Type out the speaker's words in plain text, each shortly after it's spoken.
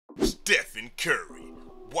Stephen Curry,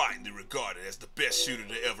 widely regarded as the best shooter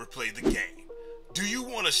to ever play the game. Do you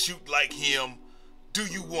want to shoot like him? Do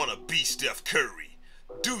you want to be Steph Curry?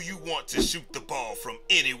 Do you want to shoot the ball from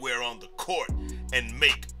anywhere on the court and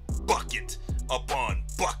make bucket upon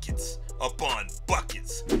buckets upon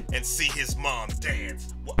buckets and see his mom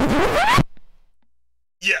dance?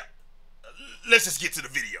 Yeah, let's just get to the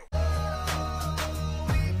video.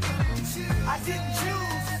 I didn't choose.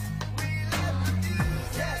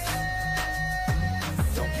 Yes.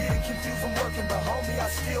 Don't get it confused, I'm working, but homie, I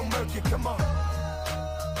still murk you. Come on.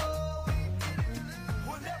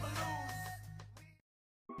 We'll never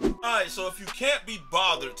lose. Alright, so if you can't be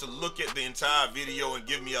bothered to look at the entire video and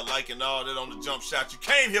give me a like and all that on the jump shot, you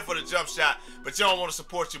came here for the jump shot, but you don't want to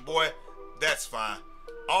support your boy, that's fine.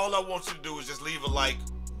 All I want you to do is just leave a like,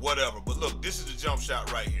 whatever. But look, this is the jump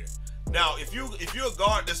shot right here. Now, if you're a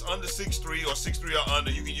guard that's under 6'3" or 6'3" or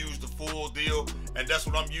under, you can use the full deal, and that's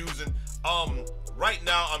what I'm using. Right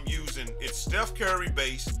now I'm using, it's Steph Curry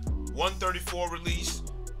base, 134 release,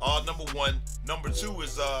 number 1. Number 2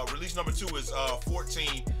 is release number 2 is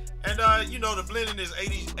 14, and you know, the blending is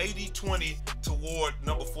 80-20 toward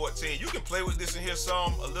number 14. You can play with this in here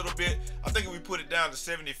a little bit. I think if we put it down to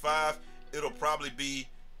 75, it'll probably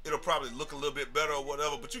look a little bit better or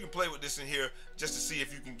whatever, but you can play with this in here just to see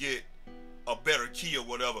if you can get a better key or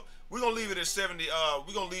whatever. We're gonna leave it at 70.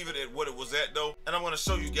 We're gonna leave it at what it was at though, and I'm gonna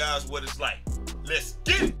show you guys what it's like. Let's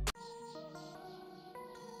get it.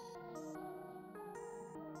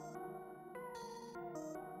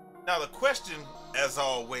 Now the question, as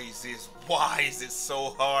always, is why is it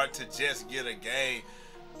so hard to just get a game?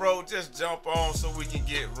 Bro, just jump on so we can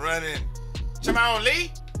get running. Come on,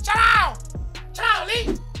 Lee. Come on,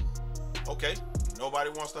 Lee. Okay, nobody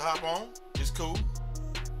wants to hop on. It's cool.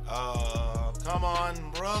 Come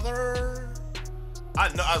on, brother. I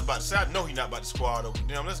was about to say, I know he's not about to squad over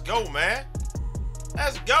them. Let's go, man.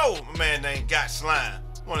 Let's go. My man named Got Slime.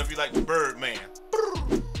 I wonder if you like the Birdman.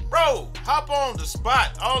 Bro, hop on the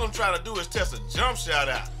spot. All I'm trying to do is test a jump shot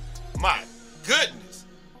out. My goodness.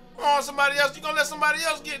 Come on, somebody else. You gonna let somebody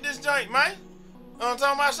else get this joint, man? I'm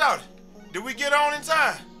talking about, shouting. Did we get on in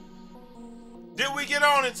time? Did we get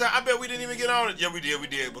on in time? I bet we didn't even get on it. Yeah, we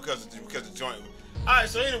did because the joint. All right,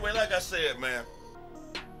 so anyway, like I said, man,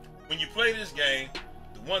 when you play this game,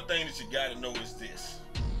 the one thing that you gotta know is this.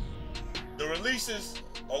 The releases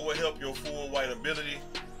are what help your full white ability.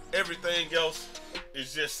 Everything else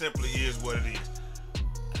is just simply is what it is.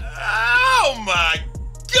 Oh my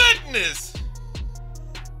goodness.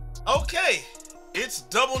 Okay, it's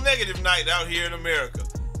double negative night out here in America,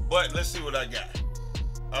 but let's see what I got.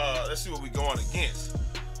 Let's see what we're going against.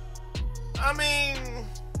 I mean,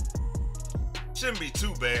 shouldn't be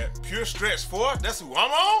too bad. Pure stretch 4, that's who I'm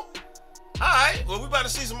on? Alright, well, we about to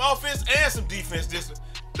see some offense and some defense this one.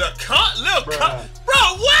 Bro,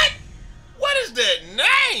 what? What is that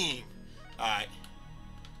name? Alright.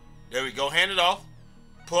 There we go, hand it off.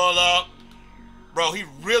 Pull up. Bro, he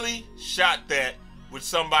really shot that with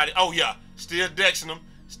somebody. Oh yeah, still dexing him.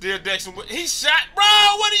 He shot, bro,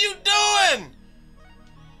 what are you doing?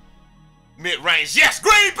 Mid-range, yes,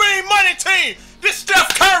 green bean money team. This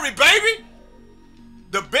Steph Curry, baby.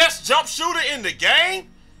 The best jump shooter in the game.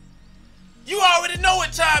 You already know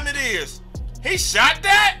what time it is. He shot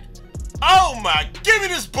that? Oh my, give me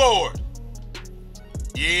this board.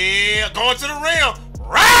 Yeah, going to the rim.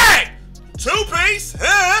 Right! 2-piece,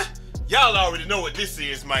 huh? Y'all already know what this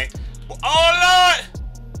is, man. Oh Lord.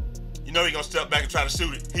 You know he gonna step back and try to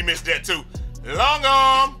shoot it. He missed that too. Long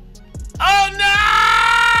arm. Oh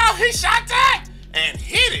no! He shot that and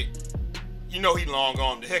hit it. You know he long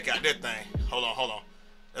armed the heck out that thing. Hold on.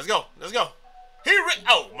 Let's go.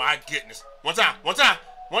 Oh my goodness. One time.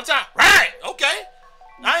 Right, okay.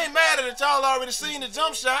 I ain't mad at it. Y'all already seen the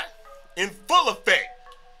jump shot in full effect.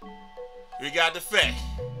 We got the fact.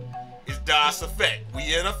 It's DOS effect.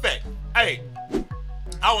 We in effect. Hey,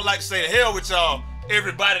 I would like to say the hell with y'all,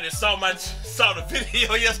 everybody that saw the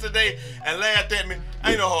video yesterday and laughed at me.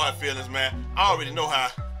 I ain't no hard feelings, man. I already know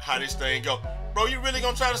how this thing go. Bro, you really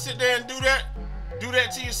gonna try to sit there and do that? Do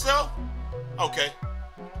that to yourself? Okay.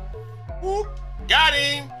 Whoop. Got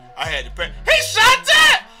him. I had to pay. He shot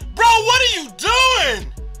that! Bro, what are you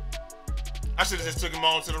doing? I should have just took him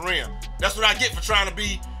on to the rim. That's what I get for trying to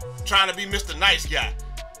be Mr. Nice Guy.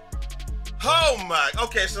 Oh my,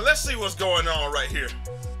 okay, so let's see what's going on right here.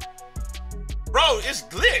 Bro, it's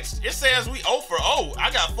glitched. It says we 0 for 0.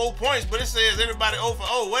 I got 4 points, but it says everybody 0 for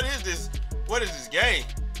 0. What is this? What is this game?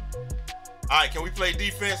 All right, can we play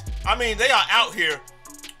defense? I mean, they are out here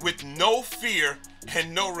with no fear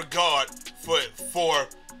and no regard for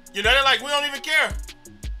you know, they're like, we don't even care.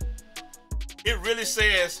 It really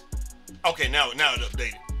says Okay, now it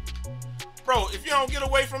updated. Bro, if you don't get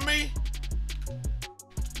away from me.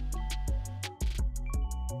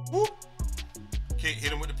 Whoop. Okay,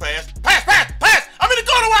 hit him with the pass. Pass! I'm in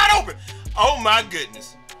the corner wide open. Oh my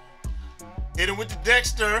goodness. Hit him with the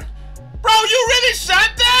Dexter. Bro, you really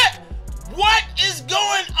shot that? What is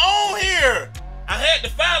going on here? I had to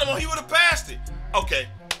foul him or he would have passed it. Okay,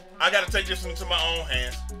 I got to take this into my own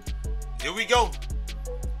hands. Here we go.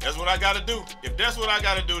 That's what I got to do. If that's what I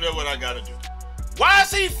got to do, that's what I got to do. Why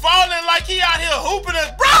is he falling like he out here hooping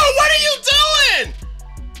us? Bro, what are you doing?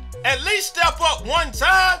 At least step up one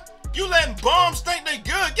time. You letting bums think they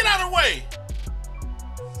good. Get out of the way.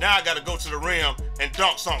 Now I got to go to the rim and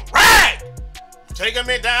dunk some rag. Taking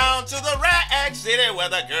me down to the rag city where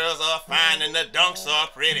the girls are fine and the dunks are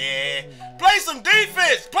pretty. Play some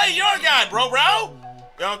defense. Play your guy, bro. You know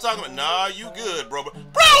what I'm talking about? Nah, you good, bro. Bro,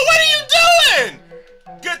 what are you doing?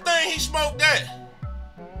 Good thing he smoked that.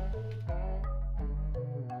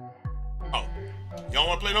 Oh, you don't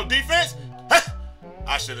want to play no defense? Huh?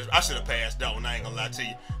 I should have passed that one. I ain't gonna lie to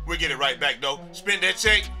you. We'll get it right back though. Spend that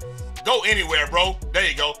check. Go anywhere, bro. There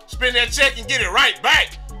you go. Spend that check and get it right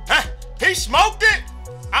back. Huh? He smoked it.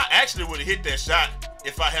 I actually would have hit that shot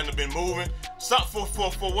if I hadn't been moving.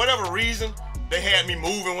 For whatever reason, they had me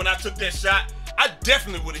moving when I took that shot. I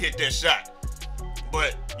definitely would have hit that shot.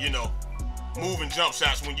 But, you know, moving jump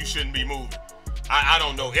shots when you shouldn't be moving. I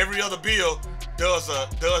don't know. Every other bill does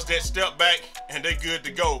that step back and they good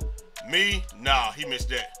to go. Me, nah, he missed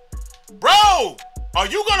that. Bro, are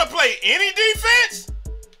you gonna play any defense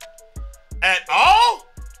at all?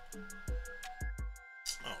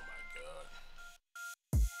 Oh my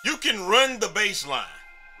God. You can run the baseline.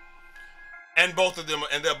 And both of them,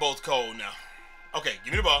 and they're both cold now. Okay,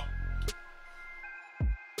 give me the ball.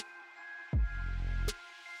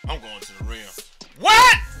 I'm going to the rim.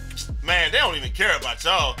 What? Man, they don't even care about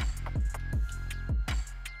y'all.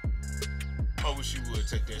 I wish you would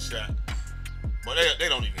take that shot. But they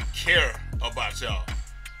don't even care about y'all.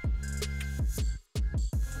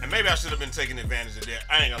 And maybe I should have been taking advantage of that.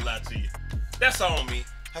 I ain't gonna lie to you. That's on me.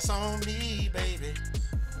 That's on me, baby.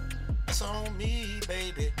 That's on me,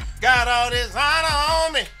 baby. Got all this honor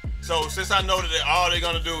on me. So since I know that all they're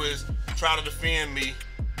gonna do is try to defend me.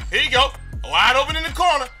 Here you go. Wide open in the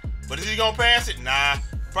corner. But is he gonna pass it? Nah.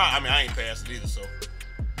 Probably, I mean, I ain't passed it either, so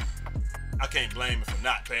I can't blame him for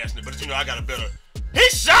not passing it. But you know, I got a better. He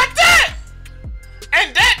shot that!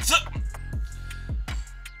 And that took.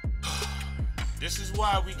 This is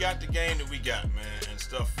why we got the game that we got, man. And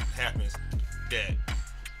stuff happens that,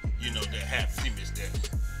 you know, that happens. He missed that.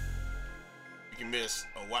 You can miss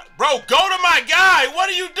a wide. Bro, go to my guy. What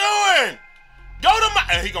are you doing? Go to my.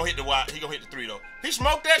 And he gonna hit the wide. He gonna hit the three though. He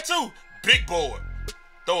smoked that too. Big board.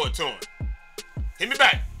 Throw it to him. Hit me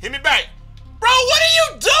back. Hit me back. Bro, what are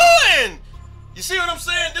you doing? You see what I'm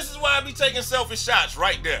saying? This is why I be taking selfish shots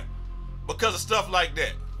right there. Because of stuff like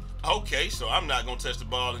that. Okay, so I'm not going to touch the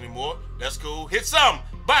ball anymore. That's cool. Hit something.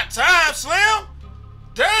 By time, Slim.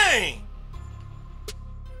 Dang.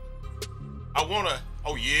 I want to.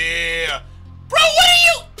 Oh, yeah. Bro, what are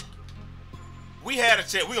you? We had a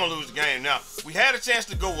chance. We're going to lose the game now. We had a chance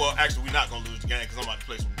to go up. Actually, we're not going to lose the game because I'm about to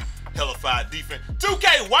play some hellified defense.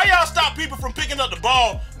 2K, why y'all stop people from picking up the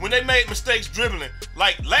ball when they made mistakes dribbling?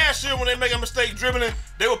 Like last year when they make a mistake dribbling,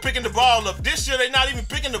 they were picking the ball up. This year they're not even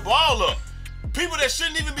picking the ball up. People that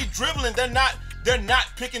shouldn't even be dribbling, they're not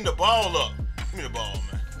picking the ball up. Give me the ball,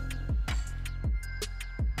 man.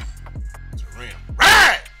 To the rim.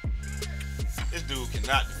 Right! This dude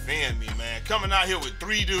cannot defend me, man. Coming out here with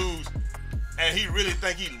 3 dudes and he really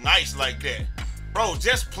think he nice like that. Bro,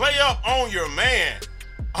 just play up on your man.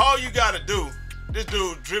 All you gotta do, this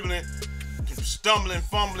dude dribbling, stumbling,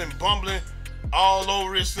 fumbling, bumbling, all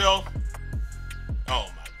over himself. Oh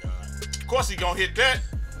my God. Of course he gonna hit that.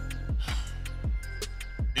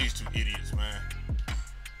 These two idiots, man.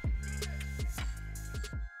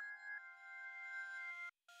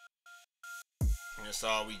 And that's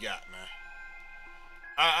all we got, man.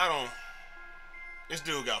 I don't, this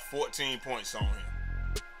dude got 14 points on him.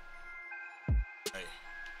 Hey,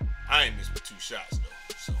 I ain't missed but 2 shots though.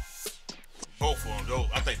 So both of them, those,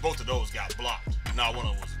 I think both of those got blocked. Nah, one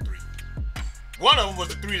of them was a 3. One of them was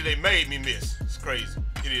the 3 that they made me miss. It's crazy.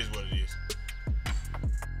 It is what it is.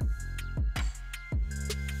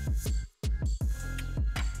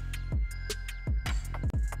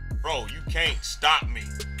 Bro, you can't stop me.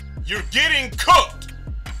 You're getting cooked.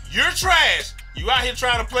 You're trash. You out here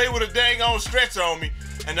trying to play with a dang on stretcher on me.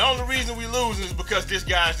 And the only reason we losing is because this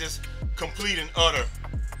guy's just complete and utter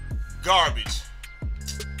garbage.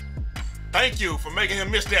 Thank you for making him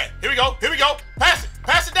miss that. Here we go. Here we go. Pass it.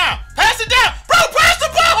 Pass it down. Pass it down. Bro, pass the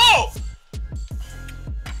ball.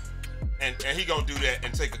 And he gonna do that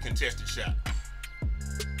and take a contested shot.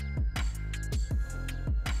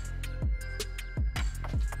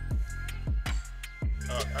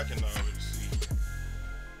 I can already see.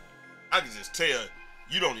 I can just tell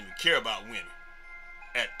you don't even care about winning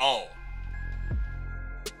at all.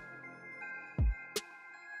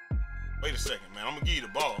 Wait a second, man. I'm gonna give you the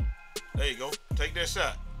ball. There you go. Take that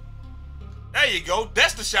shot. There you go.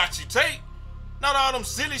 That's the shot you take. Not all them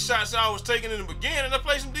silly shots I was taking in the beginning. Let's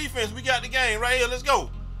play some defense. We got the game right here. Let's go.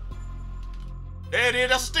 There it is.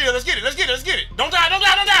 That's a steal. Let's get it. Let's get it. Let's get it. Don't die. Don't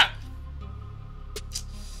die. Don't die.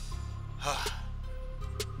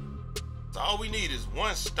 So all we need is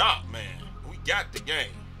one stop, man. We got the game.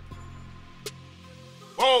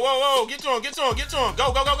 Whoa, whoa, whoa. Get to him. Get to him. Get to him.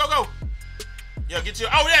 Go, go, go, go, go. Yeah, get to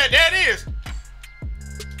him. Oh, yeah. There it is.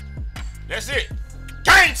 That's it.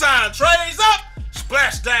 Game time. Trays up.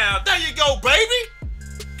 Splash down. There you go, baby.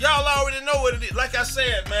 Y'all already know what it is. Like I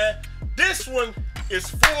said, man, this one is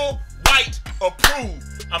full white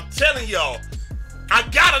approved. I'm telling y'all, I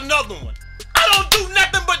got another one. I don't do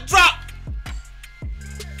nothing but drop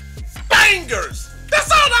bangers.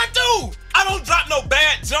 That's all I do. I don't drop no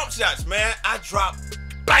bad jump shots, man. I drop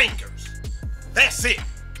bangers. That's it.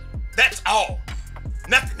 That's all.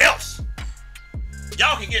 Nothing else.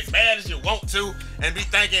 Y'all can get mad as you want to and be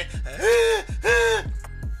thinking,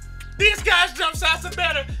 these guys' jump shots are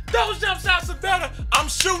better. Those jump shots are better. I'm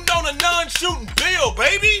shooting on a non-shooting bill,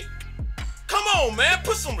 baby. Come on, man.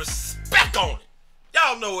 Put some respect on it.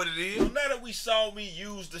 Y'all know what it is. Now that we saw me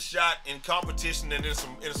use the shot in competition and in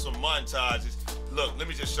some montages, look, let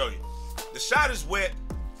me just show you. The shot is wet.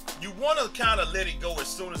 You want to kind of let it go as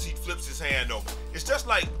soon as he flips his hand over. It's just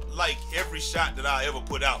like every shot that I ever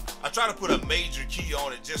put out. I try to put a major key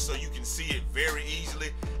on it just so you can see it very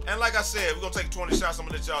easily. And like I said, we're going to take 20 shots. I'm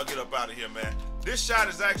going to let y'all get up out of here, man. This shot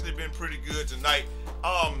has actually been pretty good tonight.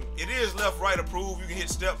 It is left-right approved. You can hit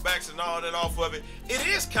step backs and all that off of it. It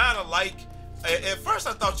is kind of like, at first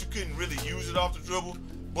I thought you couldn't really use it off the dribble,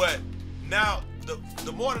 but now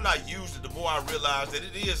the more that I used it, the more I realized that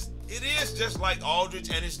it is just like Aldridge,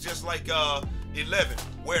 and it's just like 11,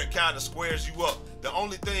 where it kind of squares you up. The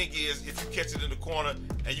only thing is, if you catch it in the corner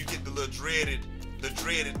and you get the little dreaded,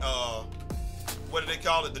 what do they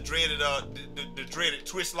call it? The dreaded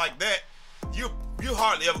twist like that. You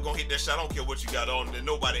hardly ever gonna hit that shot. I don't care what you got on, and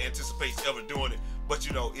nobody anticipates ever doing it. But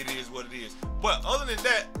you know, it is what it is. But other than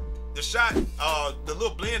that, the shot, the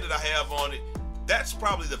little blend that I have on it, that's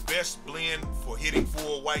probably the best blend for hitting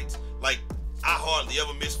full whites. Like, I hardly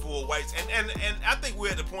ever miss full whites, and I think we're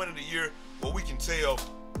at the point of the year where we can tell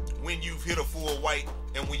when you've hit a full white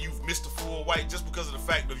and when you've missed a full white, just because of the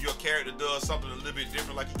fact that your character does something a little bit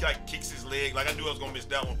different. Like, he like kicks his leg. Like, I knew I was gonna miss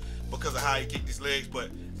that one because of how he kicked his legs, but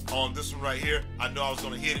on this one right here, I know I was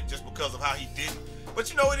gonna hit it just because of how he didn't. But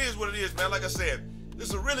you know, it is what it is, man. Like I said, this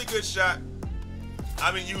is a really good shot.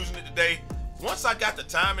 I've been using it today. Once I got the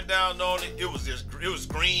timing down on it, it was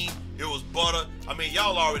green, it was butter. I mean,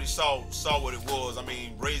 y'all already saw what it was. I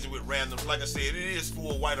mean, raising with randoms. Like I said, it is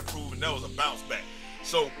full white approved, and that was a bounce back.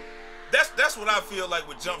 So that's what I feel like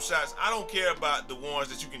with jump shots. I don't care about the ones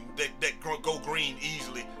that you can that go green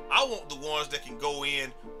easily. I want the ones that can go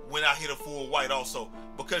in when I hit a full white also,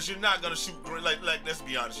 because you're not gonna shoot green. Like let's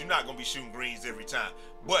be honest, you're not gonna be shooting greens every time.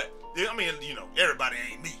 But I mean, you know, everybody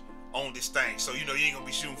ain't me on this thing, so you know, you ain't gonna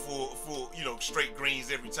be shooting full, you know, straight greens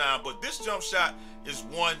every time. But this jump shot is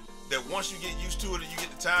one that once you get used to it and you get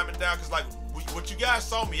the timing down, because like what you guys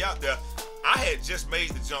saw me out there, I had just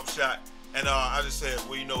made the jump shot, and I just said,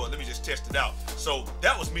 well, you know what, let me just test it out. So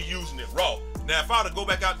that was me using it raw. Now if I were to go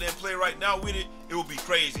back out there and play right now with it, it would be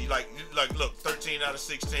crazy. Like look, 13 out of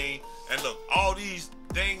 16, and look, all these,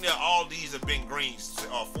 dang near all these have been greens,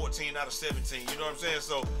 14 out of 17, you know what I'm saying?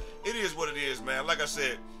 So it is what it is, man. Like I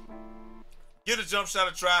said, give a jump shot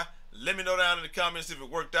a try. Let me know down in the comments if it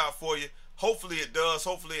worked out for you. Hopefully it does.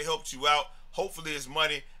 Hopefully it helped you out. Hopefully it's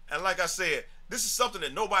money. And like I said, this is something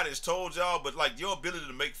that nobody has told y'all, but like your ability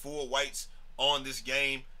to make full whites on this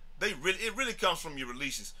game, it really comes from your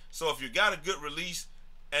releases. So if you got a good release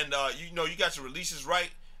and you know you got your releases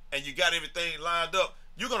right and you got everything lined up,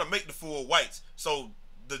 you're gonna make the full whites. So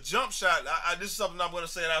the jump shot, this is something I'm gonna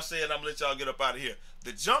say, and I'll say it, and I'm gonna let y'all get up out of here.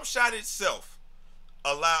 The jump shot itself,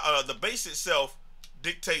 the base itself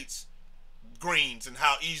dictates greens and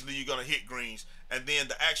how easily you're gonna hit greens, and then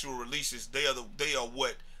the actual releases, they are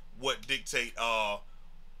what dictate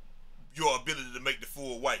your ability to make the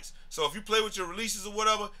full whites. So if you play with your releases or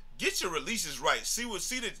whatever, get your releases right.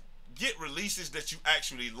 Get releases that you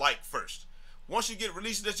actually like first. Once you get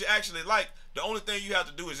releases that you actually like, the only thing you have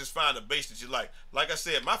to do is just find a base that you like. Like I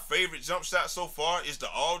said, my favorite jump shot so far is the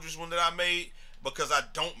Aldridge one that I made. because I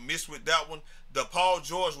don't miss with that one. The Paul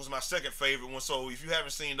George was my second favorite one, so if you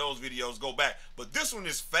haven't seen those videos, go back. But this one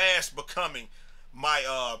is fast becoming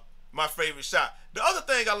my my favorite shot. The other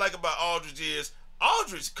thing I like about Aldridge is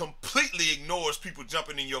Aldridge completely ignores people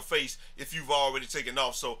jumping in your face if you've already taken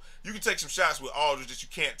off. So you can take some shots with Aldridge that you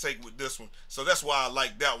can't take with this one. So that's why I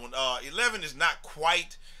like that one. 11 is not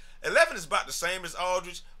quite. 11 is about the same as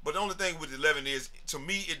Aldridge, but the only thing with 11 is, to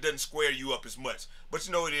me, it doesn't square you up as much. But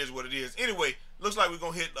you know, it is what it is. Anyway, looks like we're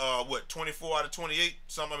going to hit, what, 24 out of 28?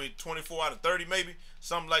 24 out of 30 maybe?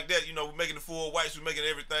 Something like that. You know, we're making the full whites, we're making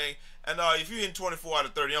everything. And if you're hitting 24 out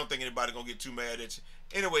of 30, I don't think anybody going to get too mad at you.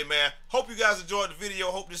 Anyway, man, hope you guys enjoyed the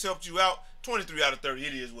video. Hope this helped you out. 23 out of 30,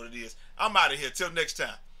 it is what it is. I'm out of here. Till next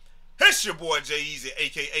time. It's your boy, Eazy,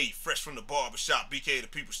 a.k.a. Fresh from the Barbershop, BK the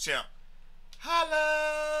People's Champ.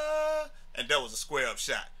 Holla! And that was a square up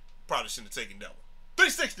shot. Probably shouldn't have taken that one.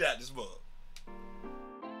 360 out this mug.